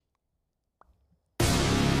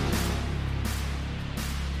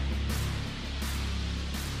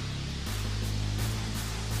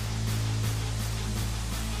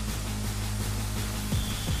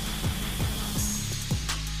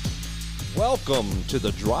Welcome to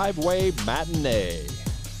the Driveway Matinee.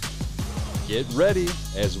 Get ready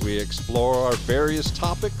as we explore our various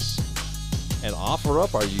topics and offer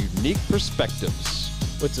up our unique perspectives.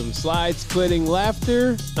 With some slide-splitting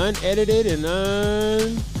laughter, unedited and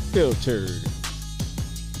unfiltered.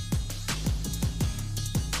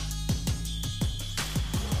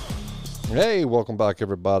 Hey, welcome back,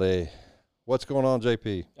 everybody. What's going on,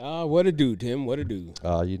 JP? What a do, Tim. What a do.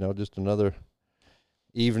 Just another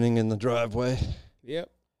evening in the driveway. Yep.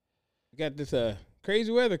 We got this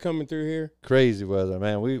crazy weather coming through here. Crazy weather,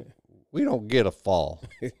 man. We don't get a fall.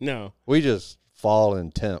 No. We just fall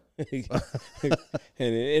in temp. And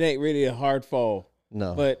it ain't really a hard fall.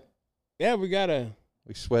 No. But, yeah, we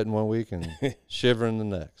sweating one week and shivering the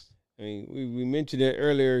next. I mean, we mentioned it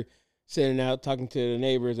earlier, sitting out talking to the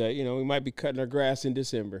neighbors that, we might be cutting our grass in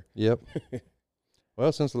December. Yep.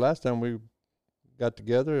 Well, since the last time we got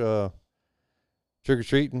together,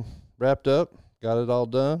 trick-or-treating wrapped up, got it all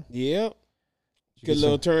done. Yep. Good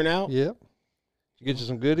little turnout. Yep. Did you get you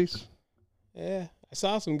some goodies? Yeah, I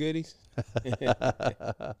saw some goodies.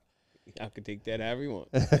 Y'all can take that however you want.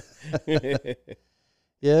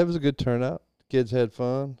 Yeah, it was a good turnout. Kids had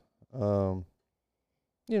fun.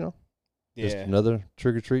 Just another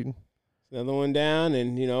trick-or-treating. Another one down,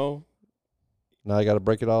 and, now I got to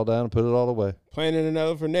break it all down and put it all away. Planning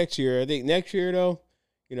another for next year. I think next year, though,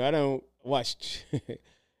 I don't watch, the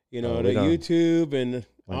YouTube and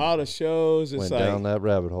all the shows. It's went down that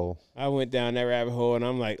rabbit hole. I went down that rabbit hole, and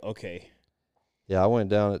I'm like, okay. Yeah, I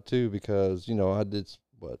went down it, too, because, I did,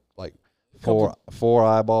 four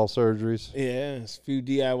eyeball surgeries. Yeah, a few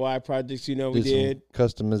DIY projects, we did.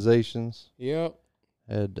 Customizations. Yep.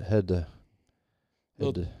 Had to. A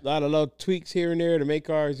lot of little tweaks here and there to make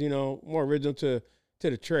ours, more original to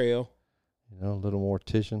the trail. A little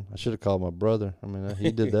mortician. I should have called my brother. I mean,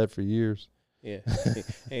 he did that for years. Yeah.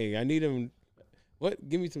 Hey, I need him.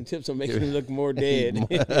 Give me some tips on making him look more dead.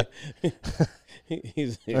 But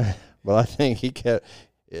I think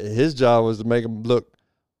his job was to make him look,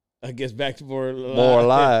 I guess, back to more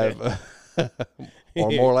alive.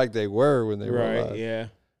 Or more like they were when they were alive. Right, yeah.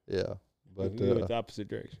 Yeah. But we went the opposite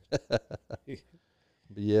direction. But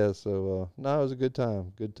yeah, so it was a good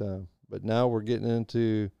time. Good time. But now we're getting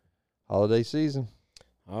into holiday season.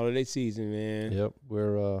 Holiday season, man. Yep.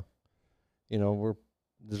 We're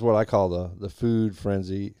this is what I call the food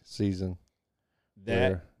frenzy season.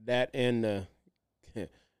 That and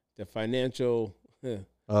the financial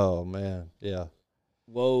oh man, yeah.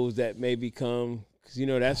 woes that may become, because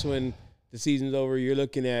that's when the season's over. You're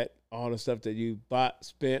looking at all the stuff that you bought,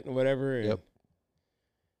 spent, or whatever. And yep.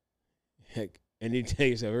 Heck, and you tell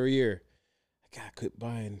yourself every year, I gotta quit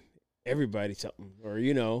buying everybody something, or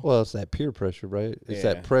Well, it's that peer pressure, right? It's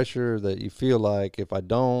that pressure that you feel like if I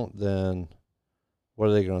don't, then what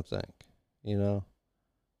are they going to think?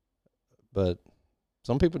 But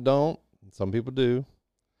some people don't, some people do.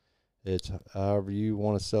 It's however you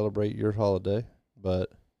want to celebrate your holiday,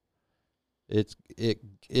 but it's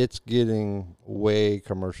getting way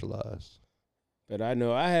commercialized. But I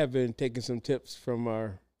know I have been taking some tips from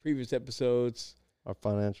our previous episodes. Our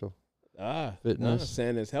financial fitness. No,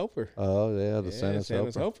 Santa's helper. Oh yeah, Santa's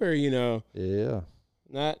helper. Yeah.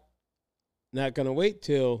 Not gonna wait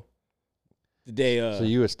till the day of. So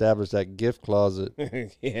you established that gift closet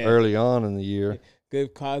early on in the year.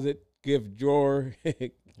 Gift closet, gift drawer,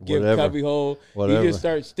 gift whatever, cubby hole. Whatever. You just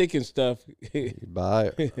start sticking stuff. You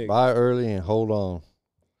buy early and hold on.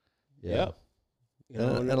 Yeah.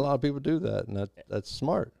 Yep. And a lot of people do that, and that's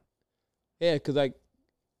smart. Yeah, because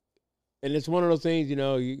and it's one of those things,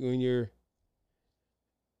 when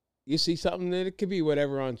you see something that it could be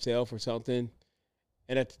whatever on sale for something,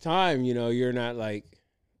 and at the time, you're not like,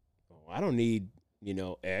 oh, I don't need,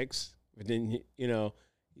 X, but then,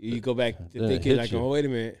 you go back to thinking like, oh, wait a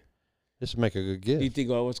minute. Just make a good gift. You think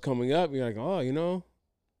about what's coming up, you're like, oh,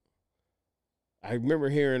 I remember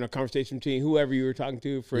hearing a conversation between whoever you were talking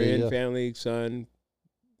to, friend, family, son,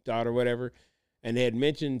 daughter, whatever, and they had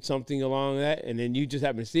mentioned something along that, and then you just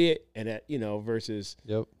happen to see it, and that, versus,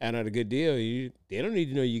 I not a good deal. They don't need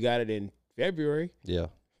to know you got it in February. Yeah.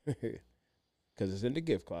 Because it's in the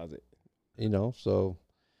gift closet. So,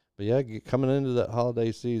 but yeah, coming into that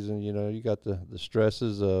holiday season, you got the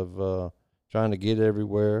stresses of trying to get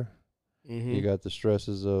everywhere. Mm-hmm. You got the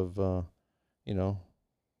stresses of,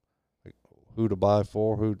 who to buy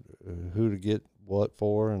for, who to get what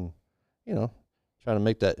for, and, trying to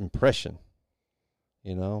make that impression.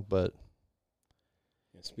 But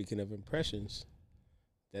speaking of impressions,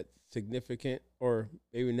 that significant, or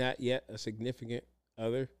maybe not yet a significant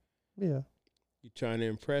other, yeah, you're trying to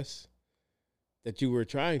impress, that you were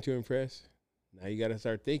trying to impress, Now you got to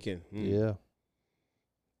start thinking. Yeah.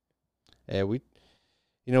 Yeah, we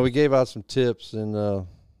gave out some tips in, what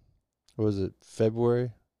was it,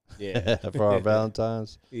 February? Yeah. For our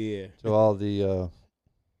Valentine's. Yeah. To all the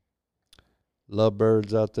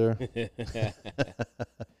lovebirds out there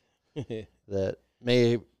that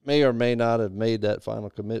may or may not have made that final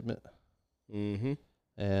commitment. Mm-hmm.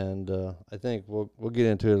 And I think we'll get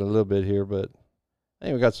into it a little bit here, but I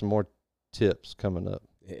think we got some more tips coming up.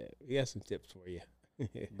 Yeah, we got some tips for you.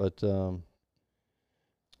 But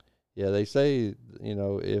yeah, they say,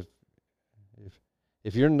 if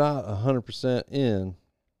you're not 100% in,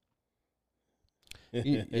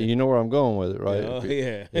 you know where I'm going with it, right? Oh,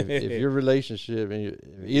 yeah. if your relationship and if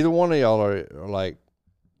either one of y'all are like,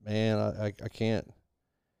 man, I can't,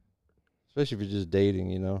 especially if you're just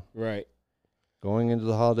dating, Right. Going into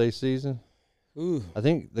the holiday season. Ooh. I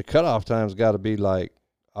think the cutoff time's got to be like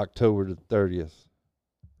October the 30th.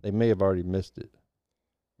 They may have already missed it.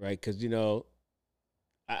 Right, because,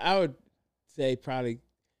 I would say probably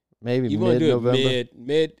maybe you want to do mid-November.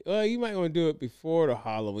 mid. Well, you might want to do it before the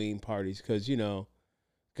Halloween parties because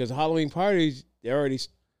because Halloween parties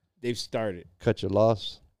they've started. Cut your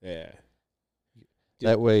loss. Yeah,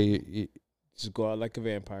 That way, you just go out like a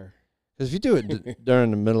vampire. Because if you do it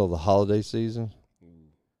during the middle of the holiday season,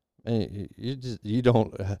 man, you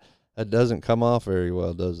don't. That doesn't come off very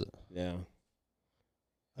well, does it? Yeah.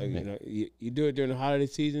 You do it during the holiday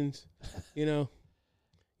seasons,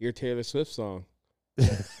 your Taylor Swift song.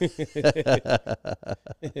 The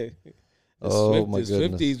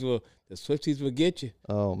Swifties will get you.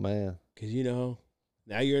 Oh man, because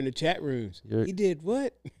now you're in the chat rooms. He did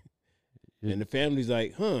what? And the family's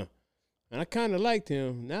like, huh? And I kind of liked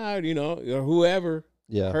him. Now or whoever,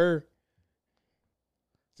 her.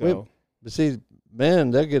 So, but see, men,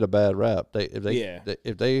 they'll get a bad rap.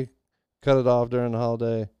 If they cut it off during the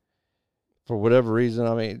holiday for whatever reason.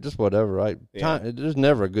 I mean, just whatever, right? Yeah. There's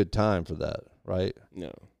never a good time for that, right?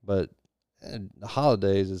 No. But the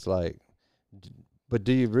holidays, it's like, but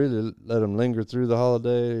do you really let them linger through the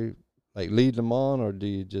holiday, like lead them on, or do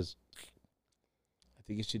you just? I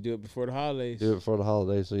think you should do it before the holidays. Do it before the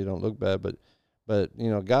holidays so you don't look bad. But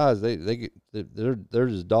guys, they're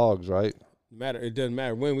just dogs, right? It doesn't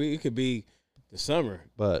matter when it could be the summer.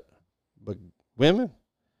 But women,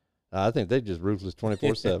 I think they just ruthless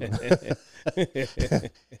 24/7.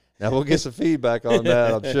 Now we'll get some feedback on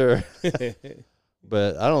that, I'm sure.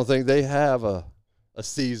 But I don't think they have a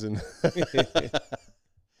season.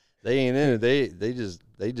 They ain't in it. They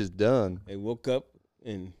just done. They woke up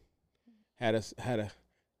and had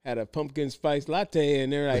a pumpkin spice latte,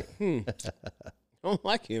 and they're like, I don't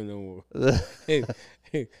like him no more. He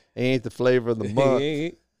ain't the flavor of the month.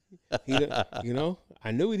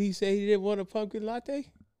 I knew what he said. He didn't want a pumpkin latte.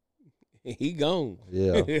 He gone.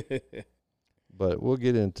 Yeah. But we'll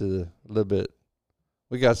get into a little bit.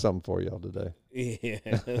 We got something for y'all today.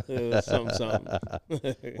 Yeah, something.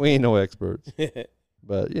 We ain't no experts,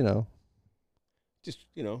 but just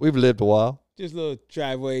we've lived a while. Just a little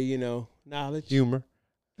driveway, knowledge, humor,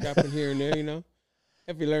 dropping here and there.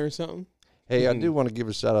 If you learn something. Hey, I do want to give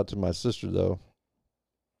a shout out to my sister though,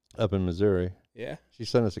 up in Missouri. Yeah, she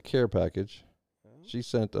sent us a care package. She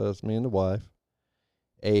sent us, me and the wife,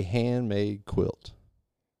 a handmade quilt.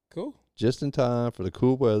 Cool. Just in time for the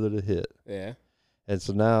cool weather to hit. Yeah. And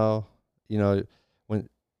so now,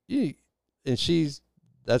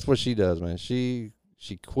 that's what she does, man. She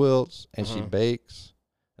quilts and she bakes.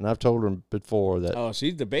 And I've told her before that. Oh,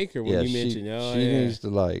 she's the baker when you mentioned. She needs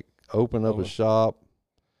to open up a shop.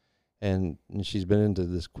 And she's been into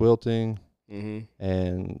this quilting. Mm-hmm.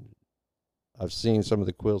 And I've seen some of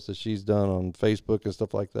the quilts that she's done on Facebook and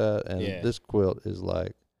stuff like that. And this quilt is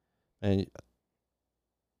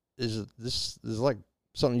this is like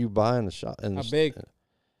something you buy in the shop. How big?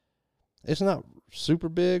 It's not super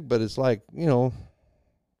big, but it's like,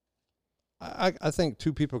 I think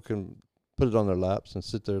two people can put it on their laps and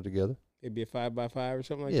sit there together. Maybe a 5x5 or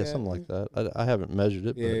something like that. Yeah, something like that. I haven't measured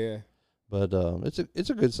it. But it's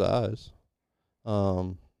a good size.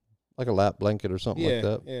 Like a lap blanket or something like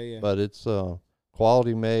that. Yeah. But it's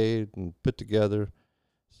quality made and put together.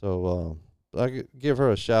 So I could give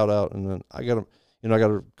her a shout out, and then I got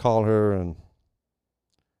to call her and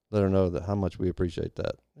let her know that how much we appreciate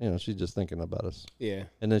that. She's just thinking about us. Yeah.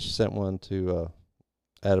 And then she sent one to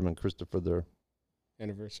Adam and Krista for their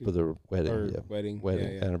anniversary, for their wedding.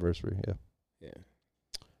 Wedding anniversary. Yeah.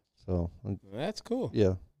 So that's cool.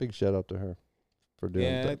 Yeah, big shout out to her for doing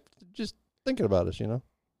that. Just thinking about us, Yeah,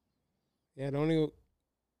 the only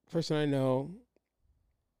person I know,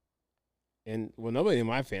 and nobody in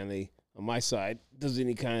my family on my side does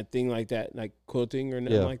any kind of thing like that, like quilting or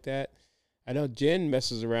nothing like that. I know Jen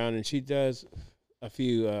messes around and she does a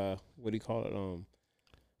few what do you call it?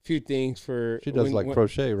 Few things for She does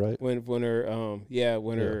crochet, right? When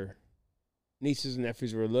her nieces and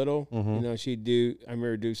nephews were little, Mm-hmm. you know, she'd do. I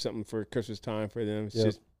remember do something for Christmas time for them. It's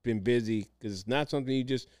just been busy because it's not something you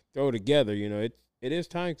just throw together. You know, it is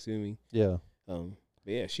time consuming. Yeah. But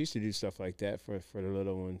yeah, she used to do stuff like that for the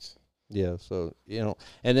little ones. Yeah. So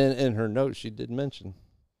and then in her notes she did mention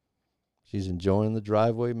she's enjoying the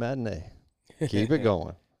driveway matinee. Keep it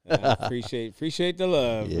going. Appreciate the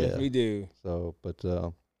love. Yeah. Yes, we do. So, but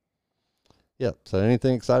yeah. So,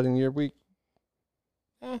 anything exciting your week?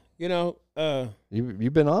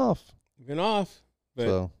 You've been off. Been off, but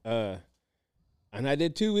So. And I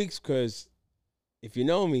did 2 weeks because if you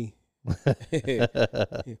know me,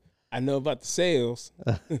 I know about the sales.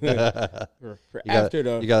 You got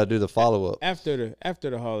to do the follow up after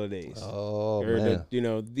the holidays. Oh or man,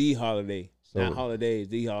 the holiday, not So- holidays,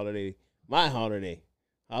 the holiday, my holiday,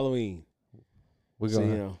 Halloween. we're So,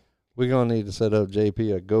 gonna we're gonna need to set up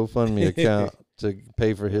JP a GoFundMe account to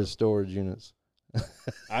pay for his storage units.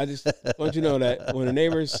 I just want you to know that when a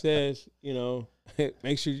neighbor says,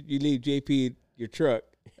 make sure you leave JP your truck,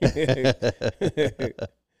 because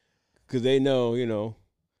they know,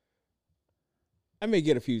 I may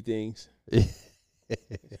get a few things.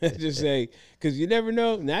 Just say, because you never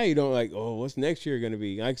know. Now you don't like, oh, what's next year going to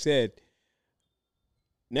be? Like I said,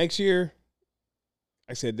 next year,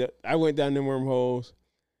 I went down them wormholes,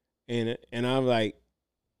 and I'm like,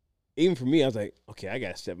 even for me, I was like, okay, I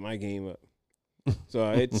got to step my game up. So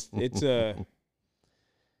it's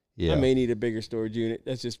Yeah, I may need a bigger storage unit.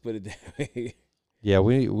 Let's just put it that way. yeah.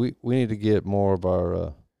 We need to get more of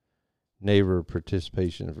our neighbor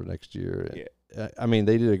participation for next year. Yeah. I mean,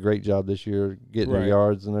 they did a great job this year getting their Right.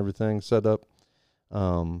 yards and everything set up.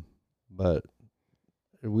 But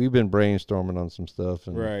we've been brainstorming on some stuff,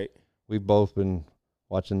 and Right. we've both been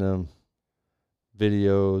watching them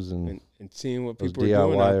videos and seeing what those people are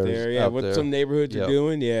doing out DIYers there. Yeah, out what there. some neighborhoods Yep. are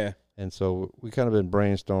doing. Yeah. And so we kind of been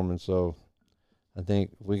brainstorming. So I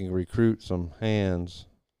think if we can recruit some hands,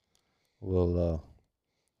 we'll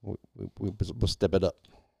step it up.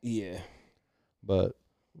 Yeah. But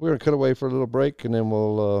we're gonna cut away for a little break, and then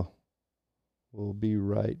we'll be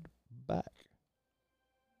right back.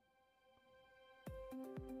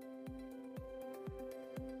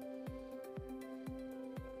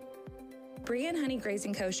 Brie and Honey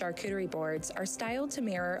Grazing Co. charcuterie boards are styled to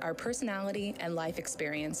mirror our personality and life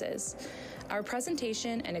experiences. Our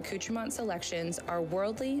presentation and accoutrement selections are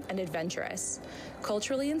worldly and adventurous.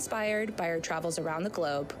 Culturally inspired by our travels around the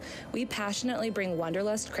globe, we passionately bring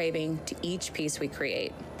wanderlust craving to each piece we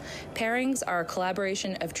create. Pairings are a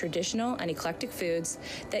collaboration of traditional and eclectic foods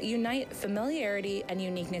that unite familiarity and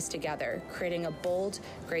uniqueness together, creating a bold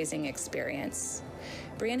grazing experience.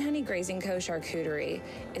 Brie and Honey Grazing Co. charcuterie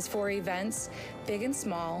is for events big and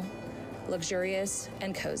small, luxurious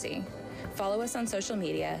and cozy. Follow us on social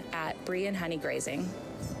media at Brie and Honey Grazing.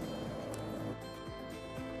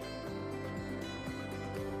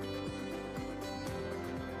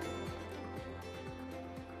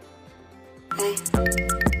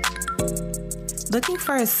 Looking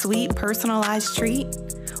for a sweet, personalized treat?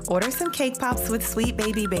 Order some cake pops with Sweet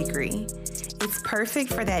Baby Bakery. It's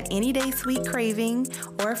perfect for that any-day sweet craving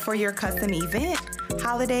or for your custom event,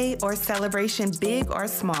 holiday, or celebration, big or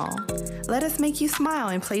small. Let us make you smile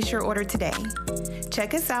and place your order today.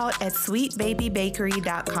 Check us out at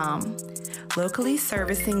sweetbabybakery.com. Locally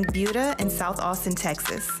servicing Buda and South Austin,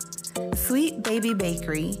 Texas. Sweet Baby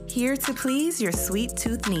Bakery, here to please your sweet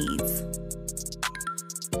tooth needs.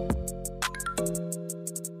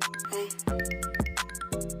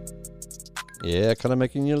 Yeah, kind of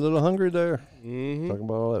making you a little hungry there. Mm-hmm. Talking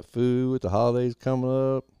about all that food with the holidays coming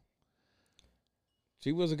up.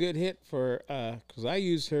 She was a good hit for because I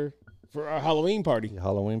used her for our Halloween party. The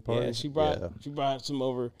Halloween party. Yeah, she brought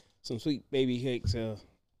some sweet baby cakes. That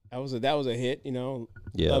was a hit.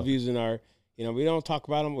 Yeah. Love using our. We don't talk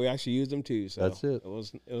about them. We actually use them too. So That's it. It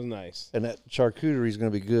was nice. And that charcuterie is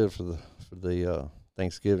going to be good for the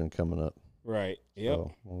Thanksgiving coming up. Right. Yep.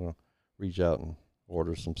 So we're going to reach out and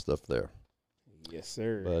order some stuff there. Yes,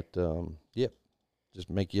 sir. But yep, just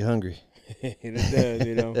make you hungry. It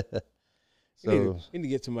does. So we need to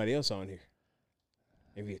get somebody else on here.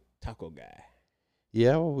 Maybe a taco guy.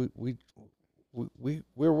 yeah, well,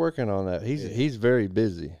 we're working on that. He's very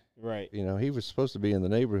busy. Right. He was supposed to be in the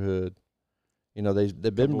neighborhood. They've been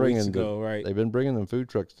Couple weeks bringing ago, right. they've been bringing them food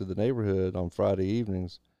trucks to the neighborhood on Friday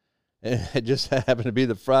evenings, and it just happened to be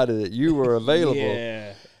the Friday that you were available.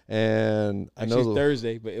 Yeah. And I Actually, know it's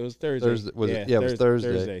Thursday, but it was Thursday. Thursday was it? Yeah, it was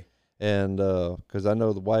Thursday. And because I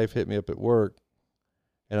know the wife hit me up at work,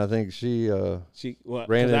 And I think she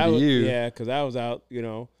ran into you. Yeah, because I was out, you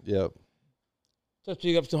know. Yep.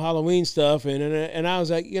 Touching up some Halloween stuff, and I was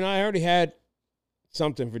like, you know, I already had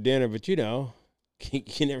something for dinner, but you know,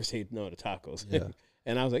 you never say no to tacos. Yeah.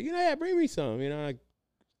 And I was like, you know, yeah, bring me some. You know, I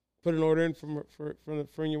put an order in from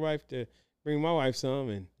your wife to bring my wife some,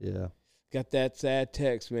 and yeah, got that sad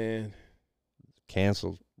text, man.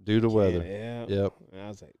 Canceled due to weather. Yeah. Yep. And I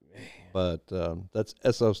was like, man. But that's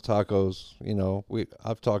Essos Tacos. You know,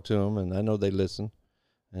 I've talked to them, and I know they listen,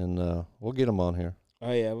 and we'll get them on here.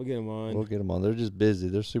 Oh yeah, we'll get them on. We'll get them on. They're just busy.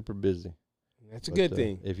 They're super busy. That's a good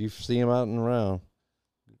thing. If you see them out and around,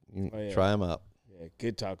 try them out. Yeah,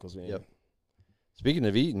 good tacos, man. Yep. Speaking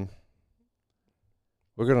of eating,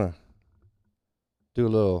 we're gonna do a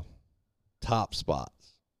little top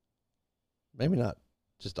spots. Maybe not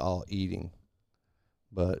just all eating,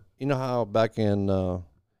 but you know how back in,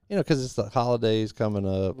 because it's the holidays coming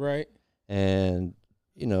up, right? And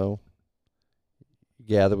you know, you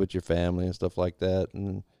gather with your family and stuff like that,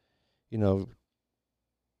 and you know,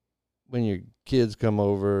 when your kids come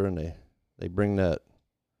over and they bring that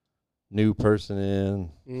new person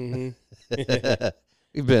in. Mm-hmm.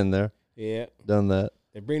 We've been there. Yeah. Done that.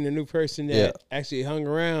 They bring the new person that actually hung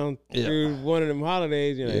around through one of them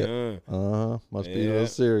holidays. You're like, must be a little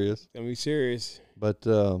serious. Gonna be serious. But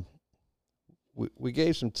we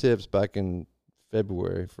gave some tips back in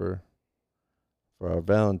February for our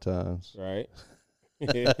Valentine's. Right.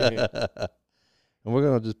 And we're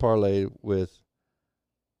gonna just parlay with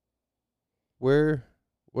what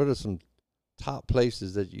are some top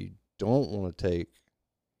places that you don't want to take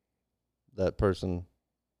that person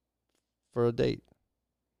for a date.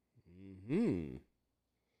 Mm-hmm.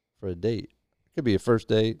 For a date. It could be a first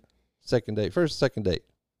date, second date, second date.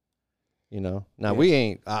 You know? Now we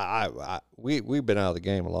ain't we've been out of the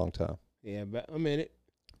game a long time. Yeah, but a minute.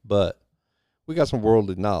 But we got some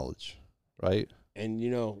worldly knowledge, right? And you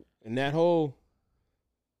know, and that whole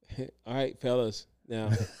all right, fellas, now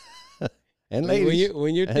and ladies,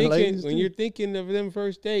 when you're thinking of them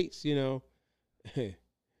first dates, you know,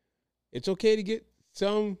 it's okay to get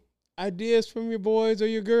some ideas from your boys or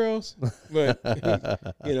your girls, but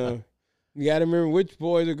you know, you got to remember which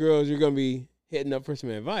boys or girls you're gonna be hitting up for some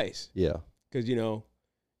advice. Yeah, because you know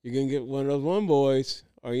you're gonna get one of those one boys,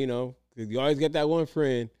 or you know, because you always get that one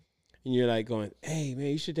friend, and you're like going, "Hey man,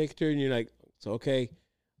 you should take a tour," and you're like, "So okay,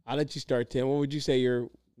 I'll let you start, Tim. What would you say you're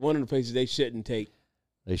one of the places they shouldn't take?"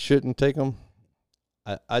 They shouldn't take them.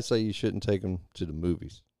 I say you shouldn't take them to the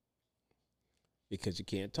movies because you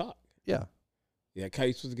can't talk. Yeah. Yeah, how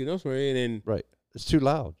you supposed to get those somewhere? And then right, it's too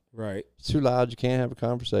loud. Right, it's too loud. You can't have a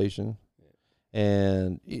conversation.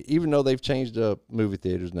 And even though they've changed up movie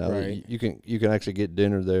theaters now, right. you can actually get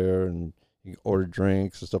dinner there and you can order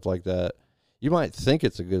drinks and stuff like that. You might think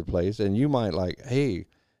it's a good place, and you might like, hey,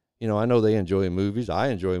 you know, I know they enjoy movies. I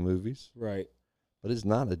enjoy movies. Right. But it's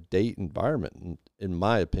not a date environment, in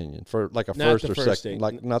my opinion, for like a not first or second,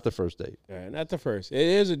 like not the first date. Not the first. It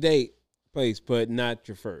is a date place, but not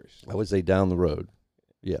your first. I would say down the road.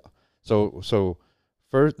 Yeah. So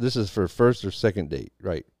first, this is for first or second date,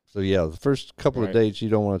 right? So yeah, the first couple of dates you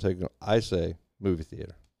don't want to take. I say movie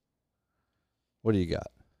theater. What do you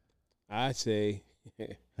got? I say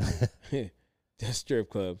the strip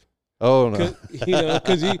club. Oh no, you know,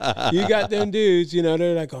 because you got them dudes. You know,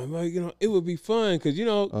 they're like, oh, well, you know, it would be fun because you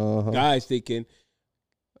know, guys thinking.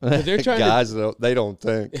 They're trying guys, they don't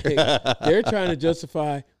think. They're trying to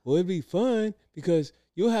justify. Well, it'd be fun because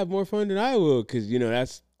you'll have more fun than I will. Because you know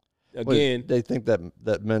that's. Again, they think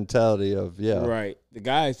that mentality of right. The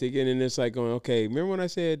guys thinking, and it's like going, okay. Remember when I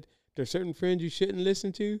said there's certain friends you shouldn't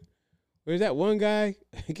listen to? Where's that one guy?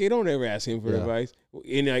 Okay, don't ever ask him for advice.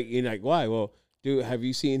 And like, why? Well, dude, have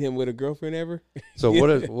you seen him with a girlfriend ever? So what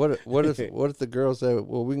if the girl said,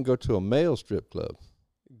 well, we can go to a male strip club?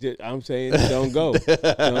 I'm saying don't go,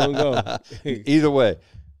 don't go. Either way,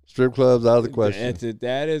 strip clubs out of the question.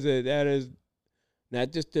 That is.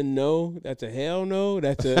 Not just a no, that's a hell no.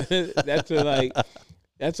 That's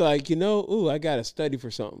like, you know, ooh, I gotta study for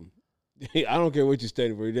something. I don't care what you're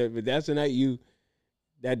studying for, but that's the night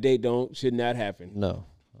that date should not happen. No.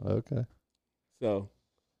 Okay. So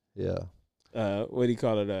yeah. What do you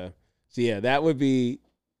call it? So yeah, that would be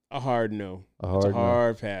a hard no. It's a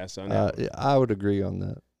hard pass on that. Yeah, I would agree on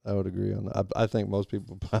that. I think most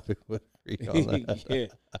people probably would agree on that. Yeah.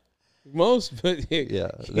 Most, but yeah,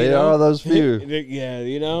 they are those few. Yeah,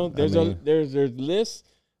 you know, there's lists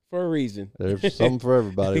for a reason. There's something for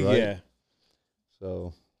everybody, right? Yeah.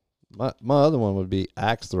 So, my other one would be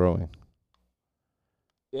axe throwing.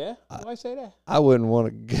 Yeah? Why say that? I wouldn't want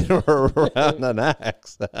to get her around an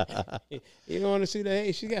axe. You don't want to see the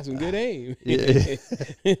hey, she got some good aim. Yeah.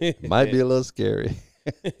 Might be a little scary.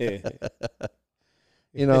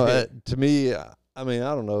 You know, to me, I mean,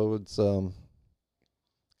 I don't know. It's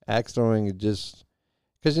axe throwing is just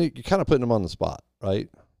because you're kind of putting them on the spot, right?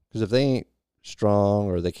 Because if they ain't strong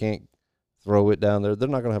or they can't throw it down there, they're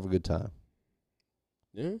not going to have a good time.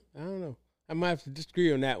 Yeah, I don't know. I might have to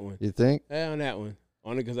disagree on that one. You think? Yeah, on that one.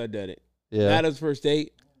 Only because I did it. Yeah. Not as first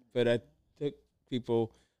date, but I took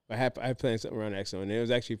people. I planned something around axe throwing, and it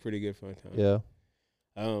was actually a pretty good fun time. Yeah.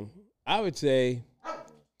 I would say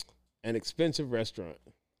an expensive restaurant.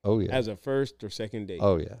 Oh, yeah. As a first or second date.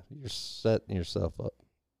 Oh, yeah. You're setting yourself up.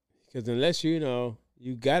 Because unless you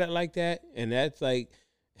got it like that, and that's like,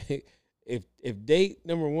 if date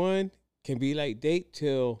number one can be like date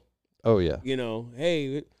till, oh yeah,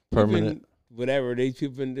 hey, permanent, whatever.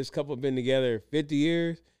 This couple have been together 50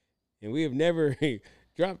 years, and we have never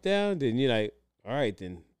dropped down. Then you're like, all right,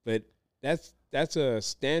 then. But that's a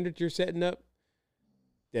standard you're setting up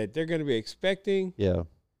that they're going to be expecting. Yeah.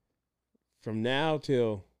 From now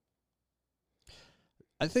till.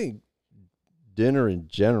 I think dinner in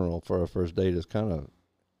general for a first date is kind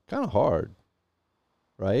of hard,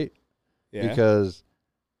 right? Yeah. Because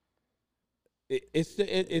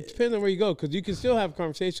it depends on where you go, because you can still have a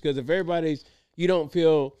conversation, because if you don't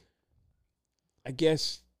feel, I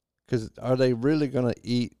guess. Because are they really going to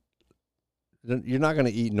eat? You're not going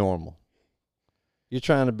to eat normal. You're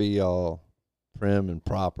trying to be all prim and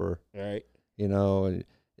proper. Right.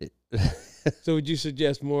 So would you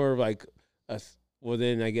suggest more of like well,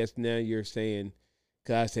 then I guess now you're saying,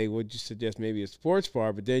 because I say, would you suggest maybe a sports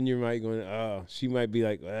bar? But then you might go, she might be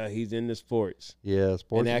like, he's into sports. Yeah,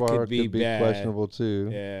 sports bar could be questionable too.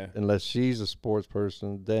 Yeah. Unless she's a sports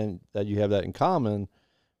person, then that you have that in common,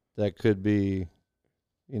 that could be,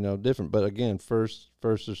 different. But again, first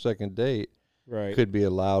or second date, right, could be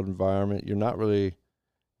a loud environment. You're not really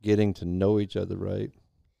getting to know each other, right?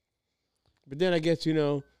 But then I guess,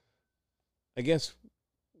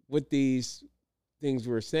 with these things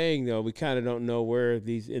we're saying, though, we kind of don't know where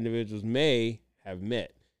these individuals may have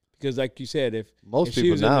met, because, like you said, if most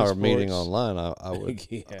people now are meeting online, I would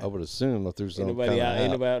yeah. I would assume through some ain't nobody out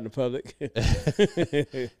in the public,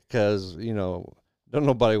 because don't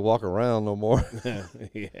nobody walk around no more.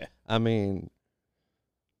 Yeah, I mean,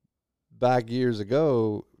 back years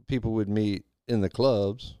ago, people would meet in the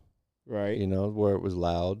clubs, right? Where it was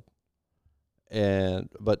loud,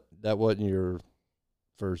 but that wasn't your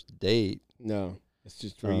first date. No. It's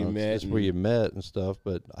just where you met. It's where you met and stuff.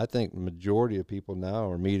 But I think the majority of people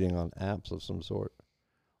now are meeting on apps of some sort,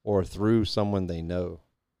 or through someone they know.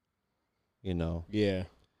 Yeah.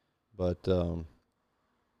 But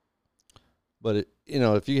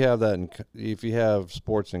if you have that, if you have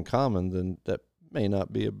sports in common, then that may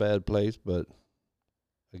not be a bad place. But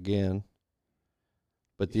again,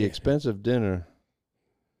 the expensive dinner.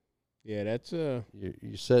 Yeah, that's you're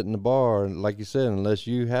setting the bar, and like you said, unless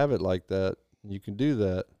you have it like that, you can do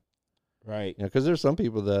that, right? Because there's some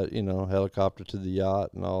people that helicopter to the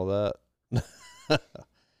yacht and all that.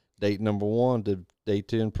 Date number one to date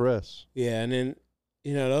to impress. Yeah, and then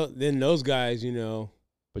then those guys,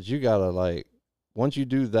 But you gotta once you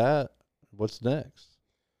do that, what's next?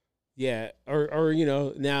 Yeah, or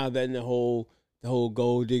now then the whole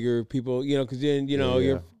gold digger people, because then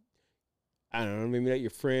you're. I don't know, maybe not your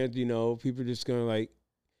friends, people just going to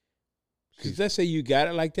because let's say you got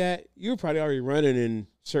it like that, you're probably already running in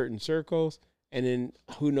certain circles, and then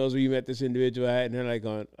who knows where you met this individual at, and they're like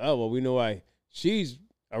going, oh, well, we know why she's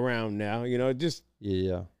around now, just.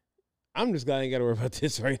 Yeah. I'm just glad I ain't got to worry about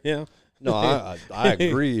this right now. No, I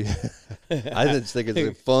agree. I just think it's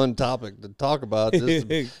a fun topic to talk about, just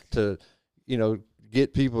to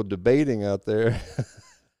get people debating out there.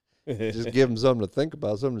 Just give them something to think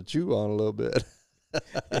about, something to chew on a little bit.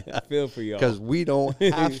 I feel for y'all. Because we don't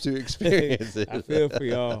have to experience it. I feel for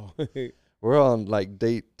y'all. We're on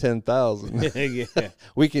date 10,000. Yeah.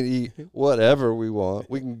 We can eat whatever we want.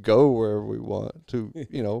 We can go wherever we want to,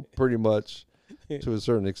 pretty much to a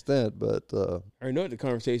certain extent. But I already know what the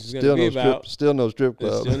conversation is going to be about. Still no strip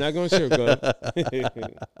club. Still not going to strip club.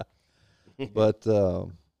 But,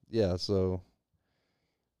 yeah, so.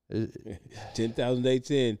 10,000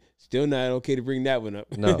 dates in, still not okay to bring that one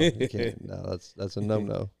up. No, you can't. No, that's a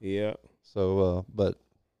no. Yeah. So, but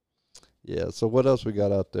yeah. So what else we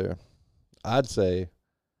got out there? I'd say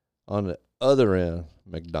on the other end,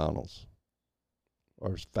 McDonald's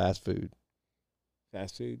or fast food.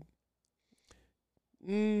 Fast food.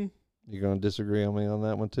 You gonna disagree on me on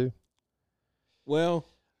that one too? Well,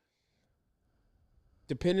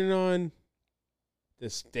 depending on the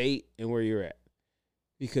state and where you're at.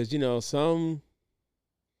 Because, some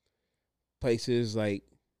places like,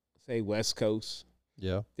 say, West Coast,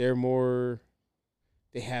 Yeah. they're more,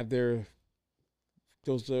 they have those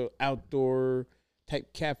outdoor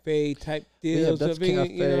type cafe type deals. Yeah, that's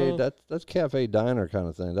cafe. That's cafe diner kind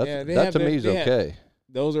of thing. That to me is okay.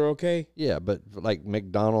 Those are okay? Yeah, but like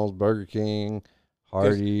McDonald's, Burger King,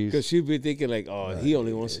 Hardee's. Because she'd be thinking like, oh, he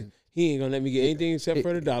only wants to, he ain't going to let me get anything except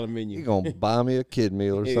for the $1 menu. He going to buy me a kid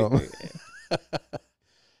meal or something.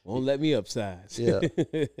 Won't let me upsize. Yeah.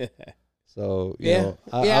 So, you know,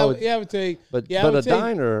 I would say. But a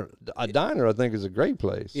diner, I think, is a great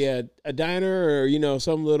place. Yeah, a diner or,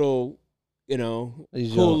 some little,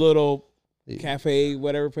 cool little cafe,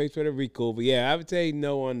 whatever place, whatever be cool. But, yeah, I would say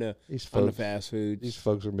no on the fast foods. These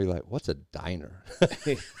folks would be like, what's a diner?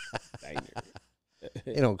 Diner.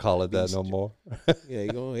 They don't call it that no more. Yeah,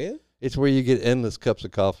 you go ahead. It's where you get endless cups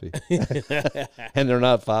of coffee. And they're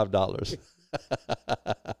not $5.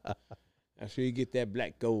 I'm sure you get that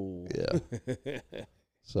black gold. Yeah.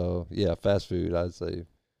 So, yeah, fast food, I'd say.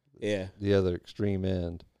 Yeah. The other extreme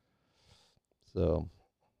end. So,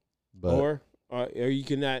 but. Or you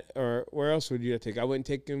cannot, or where else would you take? I wouldn't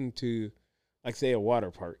take them to, like, say, a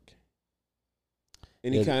water park.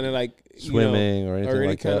 Any kind of, like, swimming or anything like that. Or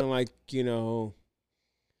any kind of, like,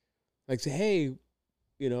 like, say, hey,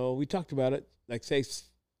 we talked about it. Like, say,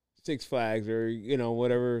 Six Flags or,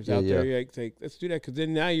 whatever's out there. You're like, let's do that. Because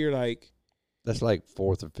then now you're like. That's like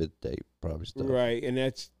fourth or fifth date probably stuff. Right. And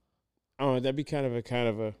that'd be kind of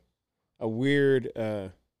a weird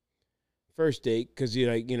first date because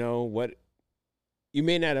you're like, what. You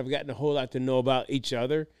may not have gotten a whole lot to know about each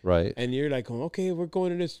other. Right. And you're like, okay, we're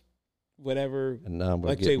going to this whatever. And now I'm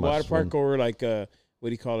going to get my water park or like, what do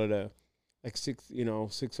you call it? Like Six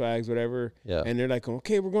Flags, whatever. Yeah. And they're like,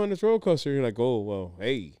 okay, we're going to this roller coaster. You're like, oh, well,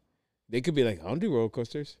 hey. They could be like, I don't do roller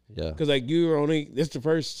coasters. Yeah. Because, like, this is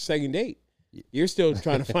the second date. You're still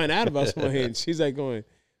trying to find out about somebody. And she's like going,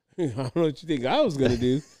 I don't know what you think I was going to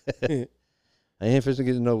do. I ain't fixing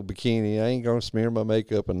to get no bikini. I ain't going to smear my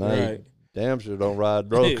makeup at night. Right. Damn sure don't ride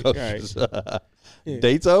roller coasters.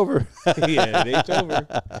 Date's over. Yeah, date's over.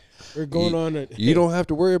 We're going on. You don't have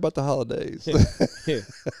to worry about the holidays.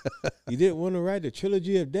 You didn't want to ride the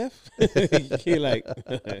Trilogy of Death? You're like,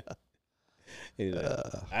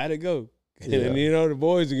 I had to go. Yeah. And the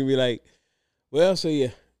boys are going to be like, well, so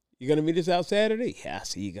you're going to meet us out Saturday? Yeah, I'll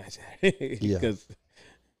see you guys Saturday. Yeah.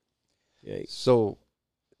 So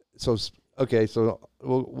okay, so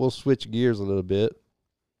we'll switch gears a little bit.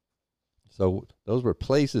 So those were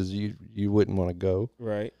places you wouldn't want to go.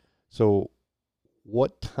 Right. So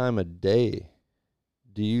what time of day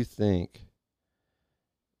do you think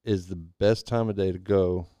is the best time of day to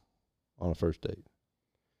go on a first date?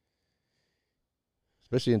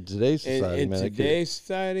 Especially in today's society, man. In today's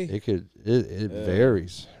society? It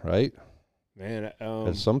varies, right? Man,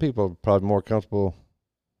 some people are probably more comfortable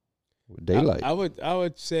with daylight. I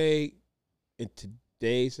would say in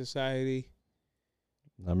today's society.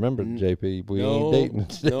 I remember, JP, we ain't dating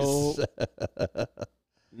today.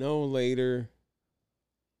 No later.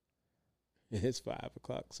 It's 5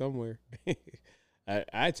 o'clock somewhere.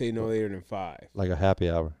 I'd say no later than 5. Like a happy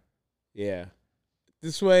hour. Yeah.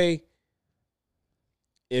 This way,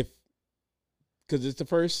 because it's the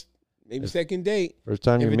first, maybe second date. First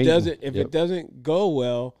time you're meeting. If it doesn't go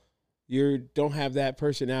well, you don't have that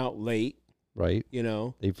person out late. Right.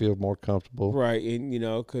 They feel more comfortable. Right. And,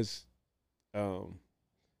 because,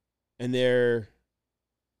 and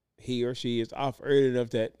he or she is off early enough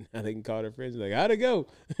that they can call their friends like, how'd it go?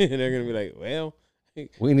 And they're going to be like, well,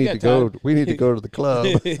 we need to go to the club.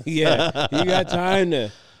 Yeah. You got time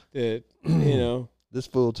to This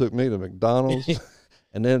fool took me to McDonald's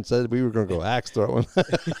and then said we were going to go axe throwing.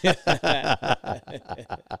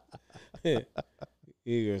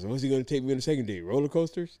 He goes, what's he going to take me on the second date? Roller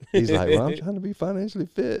coasters? He's like, well, I'm trying to be financially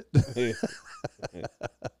fit.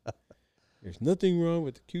 There's nothing wrong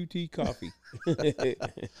with the QT coffee.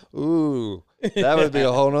 Ooh, that would be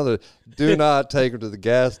a whole nother. Do not take him to the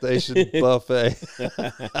gas station buffet.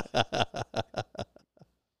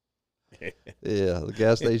 Yeah, the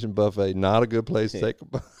gas station buffet, not a good place to take a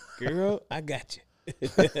buffet. Girl, I got you.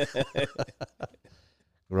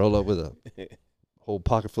 Roll up with a whole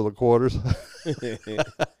pocket full of quarters.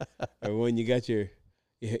 Or when you got your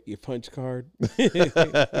punch card.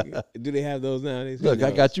 Do they have those nowadays? Look, I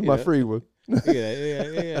got you my free one.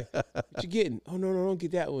 Yeah. What you getting? Oh, no, don't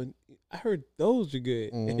get that one. I heard those are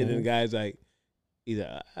good. Mm-hmm. And then the guy's like, he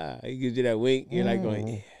gives you that wink. You're like going,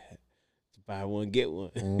 yeah, buy one, get one.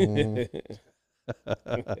 Mm-hmm.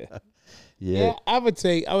 Yeah, I would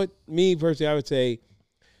say, I would say,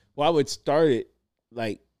 well, I would start it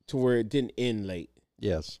like to where it didn't end late.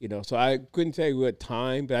 Yes. You know, so I couldn't tell you what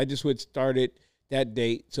time, but I just would start it that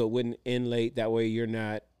date so it wouldn't end late. That way you're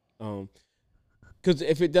not, because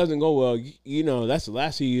if it doesn't go well, you know, that's the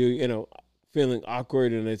last of you know, feeling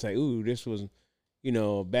awkward and it's like, ooh, this was, you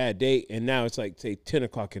know, a bad date. And now it's like, say, 10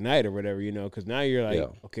 o'clock at night or whatever, you know, because now you're like,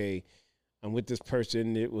 okay, I'm with this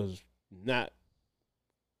person. It was not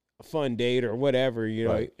a fun date or whatever, you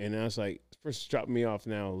know. Right. And I was like, this person's dropping me off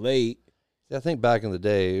now late. See, I think back in the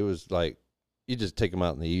day, it was like, you just take them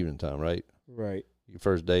out in the evening time, right? Right. Your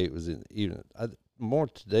first date was in the evening. More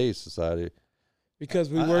today's society. Because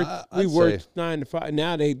we worked 9 to 5.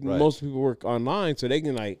 Now most people work online, so they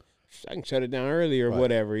can I can shut it down early or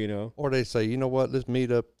whatever, you know. Or they say, you know what, let's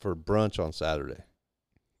meet up for brunch on Saturday.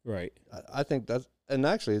 Right. I think that's, and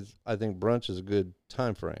actually, I think brunch is a good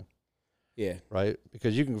time frame. Yeah. Right?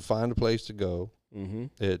 Because you can find a place to go. Mm-hmm.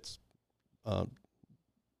 It's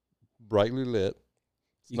brightly lit.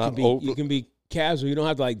 You can be casual. You don't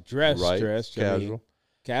have to like dress. Casual. I mean,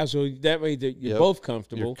 casual. That way you're both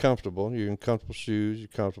comfortable. You're comfortable. You're in comfortable shoes. You're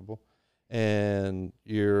comfortable. And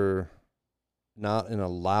you're not in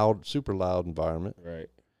a super loud environment. Right.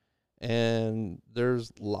 And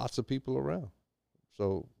there's lots of people around.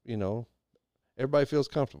 So, you know, everybody feels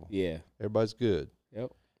comfortable. Yeah. Everybody's good.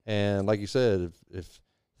 Yep. And like you said, if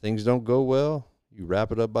things don't go well, you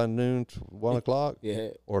wrap it up by noon, 1 o'clock,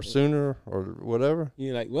 or sooner, or whatever.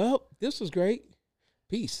 You're like, well, this was great.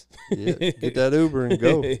 Peace. Yeah, get that Uber and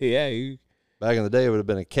go. Yeah. Back in the day, it would have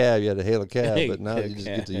been a cab. You had to hail a cab, but now you just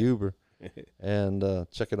get the Uber and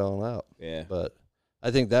check it all out. Yeah. But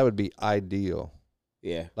I think that would be ideal.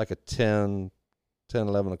 Yeah. Like a 10,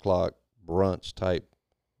 11 o'clock brunch type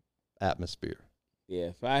atmosphere. Yeah.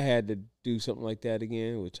 If I had to do something like that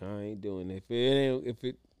again, which I ain't doing, I ain't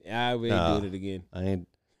doing it again.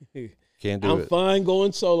 Can't do it. I'm fine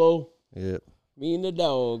going solo. Yep. Me and the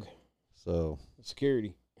dog. So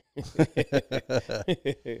security.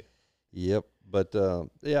 Yep. But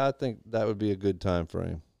I think that would be a good time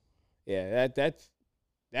frame. Yeah, that's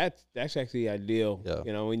actually ideal. Yeah.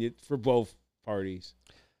 You know, for both parties.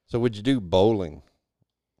 So would you do bowling?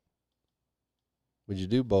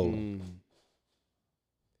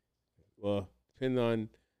 Well, depending on.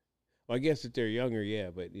 Well, I guess if they're younger, yeah,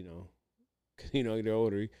 but you know, they're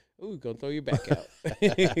older. Ooh, gonna throw your back out.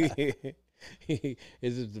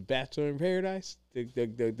 Is it the Bachelor in Paradise?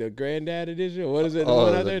 The granddad edition? What is it? The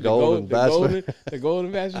one out there? Golden Bachelor. The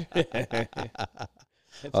Golden Bachelor.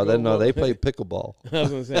 They play pickleball. I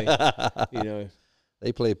was gonna say, you know,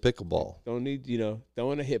 they play pickleball. Don't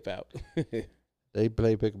want a hip out. They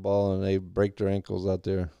play pickleball and they break their ankles out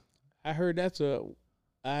there. I heard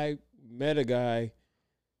I met a guy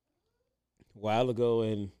a while ago,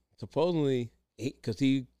 and supposedly, because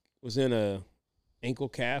he was in a ankle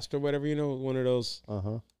cast or whatever, you know, one of those.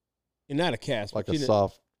 And not a cast, like a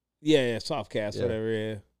soft. Yeah, soft cast, whatever.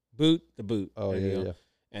 Yeah, the boot. Oh yeah.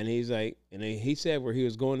 And he's like, he said where he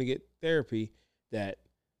was going to get therapy that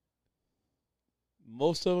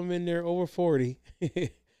most of them in there over 40.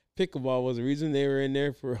 Pickleball was the reason they were in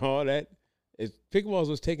there for all that. Pickleball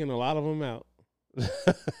was taking a lot of them out.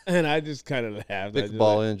 And I just kind of laughed.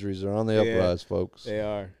 Pickleball injuries are on the uprise, folks. They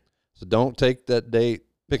are. So don't take that date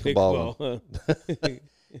pickleball.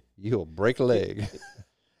 You'll break a leg.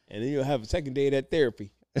 And then you'll have a second date at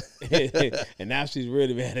therapy. And now she's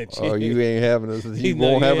really mad at you. Oh, you ain't having you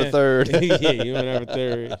won't have a third. Yeah, you won't have a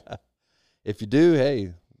third. If you do,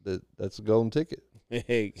 hey, that's a golden ticket.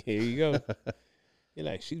 Hey, here you go. You're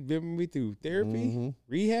like, she's been me through therapy,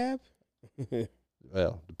 rehab.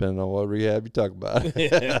 Well, depending on what rehab you talk about.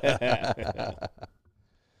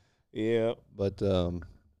 Yeah. But,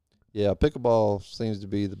 pickleball seems to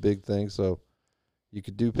be the big thing. So you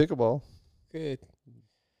could do pickleball. Good.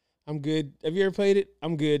 I'm good. Have you ever played it?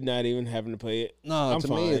 I'm good not even having to play it. No, to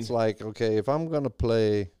me, it's like, okay, if I'm going to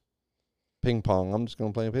play ping pong, I'm just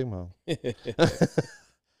going to play ping pong.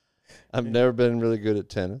 I've never been really good at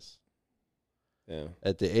tennis. Yeah.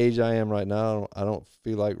 At the age I am right now, I don't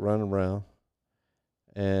feel like running around.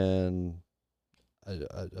 And I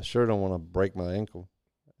sure don't want to break my ankle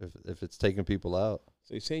if it's taking people out.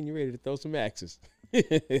 So you're saying you're ready to throw some axes?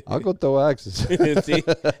 I'll go throw axes. See,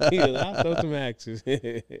 I'll throw some axes.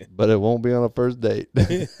 But it won't be on a first date.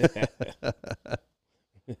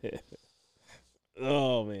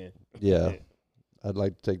 Oh man. Yeah, I'd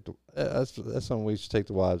like to take that's something we should take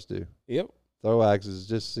the wives to. Yep. Throw axes,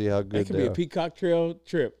 just see how good that could be a Peacock Trail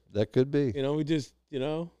trip. That could be. You know, we just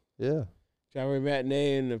yeah. Driveway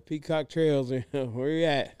matinee and the Peacock Trails. Where you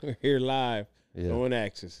at? We're here live. Yeah. Throwing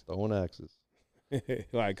axes.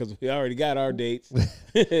 Right, because we already got our dates.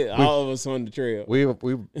 All of us on the trail.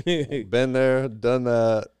 We've been there, done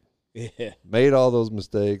that, Yeah. made all those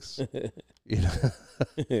mistakes.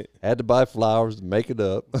 Had to buy flowers to make it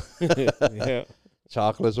up. Yeah.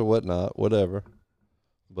 Chocolates or whatnot, whatever.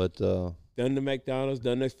 But Done the McDonald's,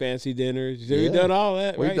 done the fancy dinners. Yeah. We've done all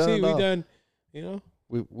that, We've right? done See, it we've all. done, you know.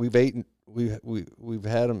 we've eaten. We've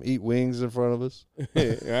had them eat wings in front of us.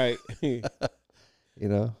 Right.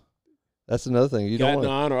 That's another thing. You don't Gotten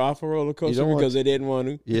want. on or off a roller coaster don't want- because they didn't want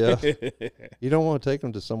to. Yeah. You don't want to take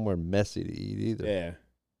them to somewhere messy to eat either. Yeah.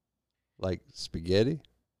 Like spaghetti.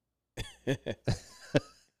 You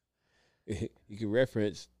can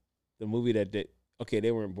reference the movie that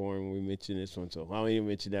they weren't born when we mentioned this one, so I don't even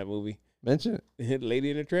mention that movie. Mention it.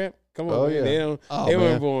 Lady in the Tramp. Come on, Oh, man. yeah. They Man.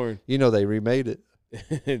 weren't born. They remade it.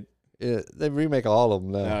 Yeah, they remake all of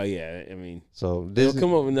them now. Oh yeah, I mean, So they'll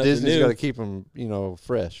come up with nothing Disney's new. got to keep them,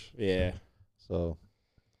 fresh. Yeah. So,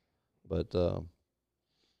 but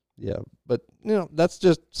yeah, but that's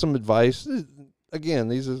just some advice. Again,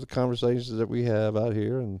 these are the conversations that we have out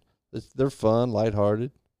here, and they're fun, lighthearted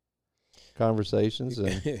conversations,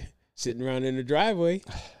 and Sitting around in the driveway,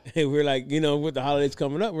 and we're like, with the holidays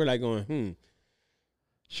coming up, we're like going,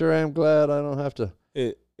 sure am glad I don't have to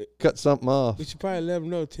cut something off. We should probably let them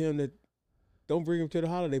know, Tim, that don't bring them to the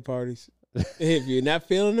holiday parties. If you're not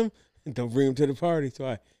feeling them, don't bring them to the parties.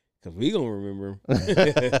 Why? Because we gonna remember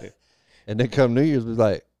them. And then come New Year's, we're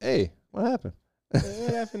like, hey, what happened? What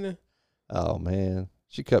happened to? Oh man,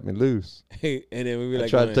 she cut me loose. And then we be I like,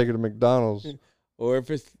 tried to take her to McDonald's. or if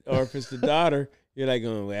it's the daughter, you're like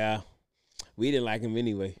going, well, we didn't like him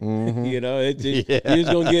anyway. Mhm. It's just, Yeah. you're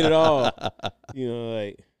just gonna get it all. You're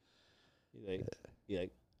like,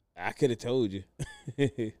 I could have told you.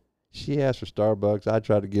 She asked for Starbucks. I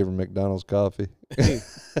tried to give her McDonald's coffee. It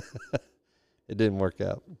didn't work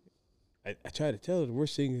out. I tried to tell her the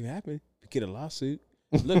worst thing that could happen, we get a lawsuit.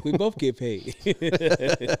 Look, we both get paid.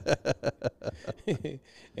 And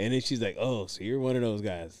then she's like, oh, so you're one of those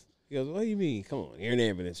guys. He goes, what do you mean? Come on, you're an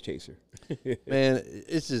ambulance chaser. Man,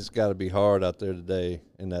 it's just got to be hard out there today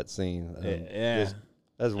in that scene. Yeah.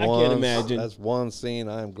 That's I one. can't imagine. That's one scene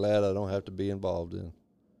I'm glad I don't have to be involved in.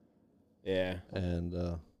 Yeah.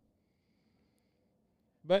 And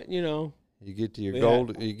But, you get to your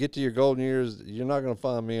Yeah. golden years, you're not going to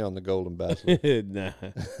find me on the Golden Bachelor. nah.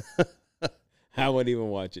 I wouldn't even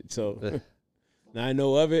watch it. So now I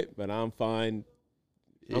know of it, but I'm fine.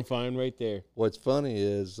 I'm fine right there. What's funny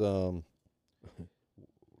is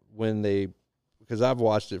because I've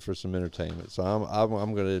watched it for some entertainment. So I'm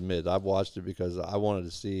going to admit I've watched it because I wanted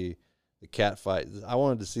to see the cat fight. I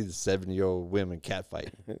wanted to see the 7-year-old women cat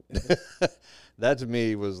fight. That to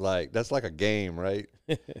me was like, that's like a game, right?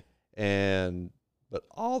 But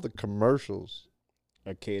all the commercials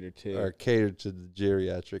I cater to. are catered to the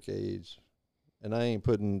geriatric age. And I ain't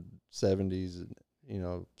putting 70s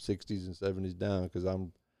and 60s and 70s down because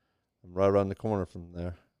I'm right around the corner from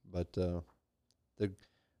there. But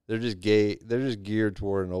they're just gay. They're just geared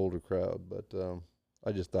toward an older crowd. But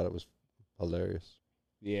I just thought it was hilarious.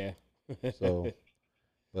 Yeah. So,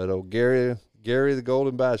 but Gary the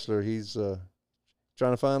Golden Bachelor, he's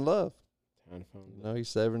trying to find love. He's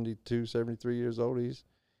 72, 73 years old.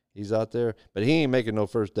 He's out there, but he ain't making no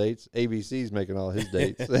first dates. ABC's making all his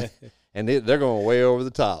dates, and they're going way over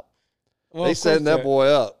the top. Well, They setting that boy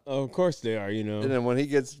up. Of course they are, And then when he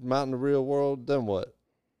gets out in the real world, then what?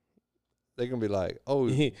 They're gonna be like, "Oh,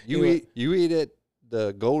 you eat at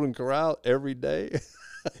the Golden Corral every day."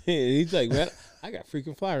 He's like, man, I got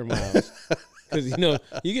freaking flyer miles because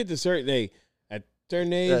you get to certain age. At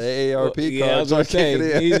certain age, The AARP yeah, I cards was gonna are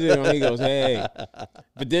kicking in. he goes, hey,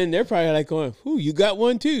 but then they're probably like going, "Who you got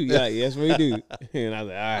one too?" Yeah, like, yes, we do. And I was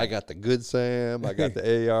like, all right, I got the Good Sam. I got the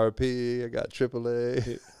AARP. I got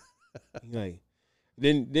AAA. like,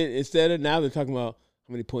 then instead of now they're talking about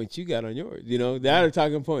how many points you got on yours. Now they're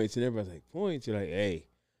talking points, and everybody's like, points. You're like, hey,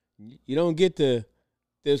 you don't get to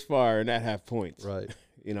this far and not have points, Right.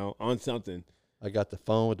 On something. I got the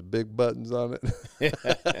phone with the big buttons on it.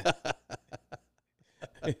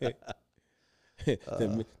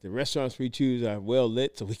 The restaurants we choose are well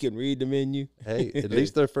lit, so we can read the menu. Hey, at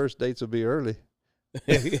least their first dates will be early.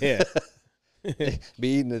 Yeah. Be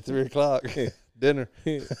eating at 3:00 dinner.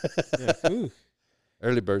 Ooh,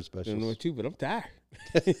 Early bird don't know specials. what you, but I'm tired.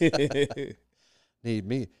 Need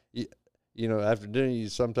me. After dinner,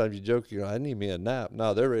 sometimes you joke. I need me a nap.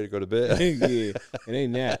 No, they're ready to go to bed. Yeah, it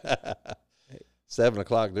ain't that.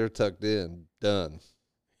 7:00, they're tucked in, done.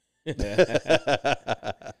 Yeah,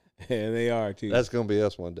 they are too. That's gonna be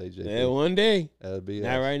us one day, JP. Yeah, one day. That'll be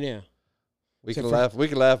Not us. right now. We can laugh. We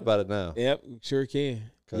can laugh about it now. Yep, sure can.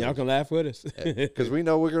 Y'all can laugh with us. Because we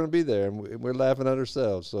know we're going to be there, and we're laughing at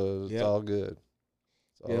ourselves, so it's all good.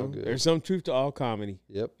 It's all good. There's some truth to all comedy.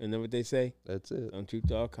 Yep. And then what they say? That's it. Some truth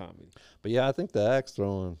to all comedy. But, yeah, I think the axe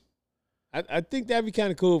throwing. I think that'd be kind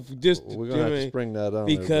of cool. We're going to have to spring that on.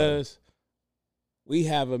 Because we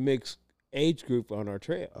have a mixed age group on our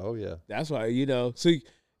trail. Oh, yeah. That's why, so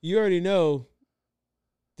you already know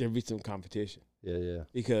there'll be some competition. Yeah.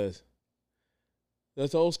 Because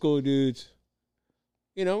those old school dudes,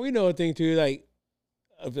 we know a thing too, like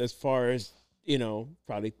as far as,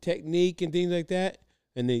 probably technique and things like that.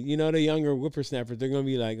 And then, the younger whippersnappers, they're going to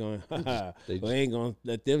be like going, we ain't going to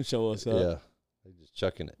let them show us up. Yeah. They're just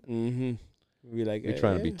chucking it. Mm-hmm. We'll be like, we're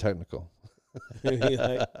trying to be technical.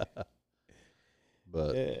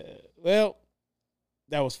 But well,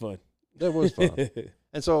 that was fun. That was fun.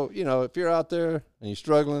 And so, if you're out there and you're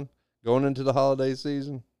struggling going into the holiday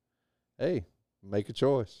season, hey, make a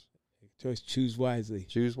choice. Choose wisely.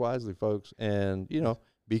 Choose wisely, folks. And,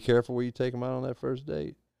 be careful where you take them out on that first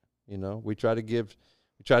date. We try to give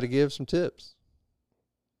some tips.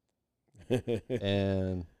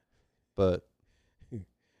 But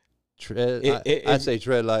I say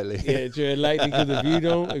tread lightly. Yeah, tread lightly, because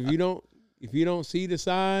if you don't see the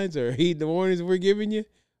signs or heed the warnings we're giving you,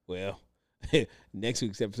 well, next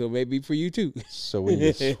week's episode may be for you too. So when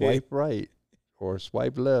you swipe right or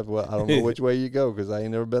swipe left, well, I don't know which way you go because I ain't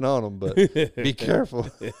never been on them, but be careful.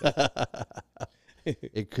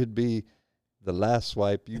 It could be the last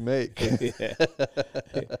swipe you make.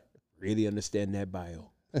 Really understand that bio.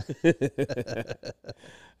 All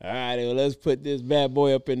right, well, let's put this bad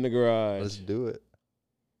boy up in the garage. Let's do it.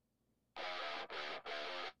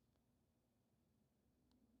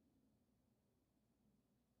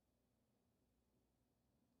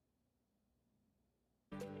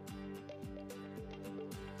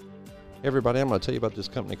 Hey everybody, I'm going to tell you about this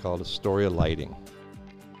company called Astoria Lighting.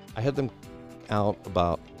 I had them out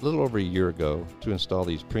about a little over a year ago to install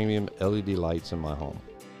these premium LED lights in my home.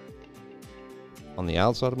 On the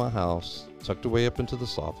outside of my house, tucked away up into the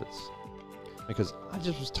soffits, because I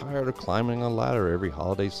just was tired of climbing a ladder every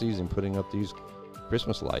holiday season putting up these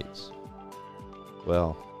Christmas lights.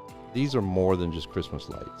 Well, these are more than just Christmas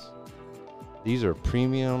lights. These are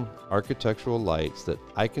premium architectural lights that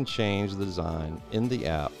I can change the design in the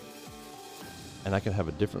app, and I can have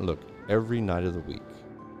a different look every night of the week.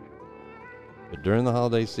 But during the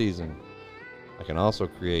holiday season, I can also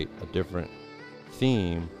create a different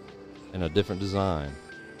theme and a different design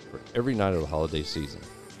for every night of the holiday season.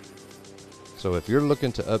 So if you're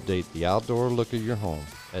looking to update the outdoor look of your home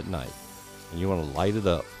at night and you want to light it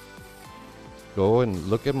up, go and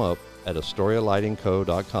look them up at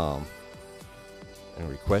AstoriaLightingCo.com and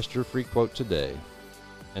request your free quote today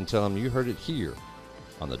and tell them you heard it here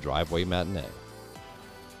on the Driveway Matinee.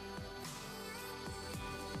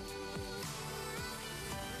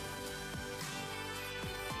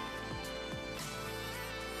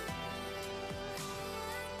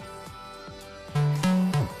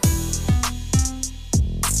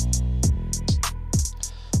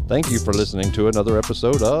 Thank you for listening to another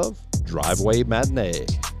episode of Driveway Matinee.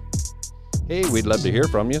 Hey, we'd love to hear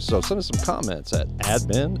from you, so send us some comments at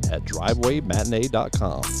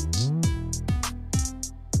admin@drivewaymatinee.com.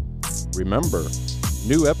 Remember,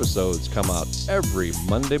 new episodes come out every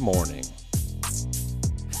Monday morning.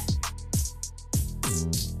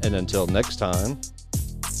 And until next time,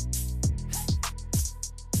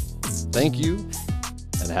 thank you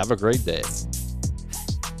and have a great day.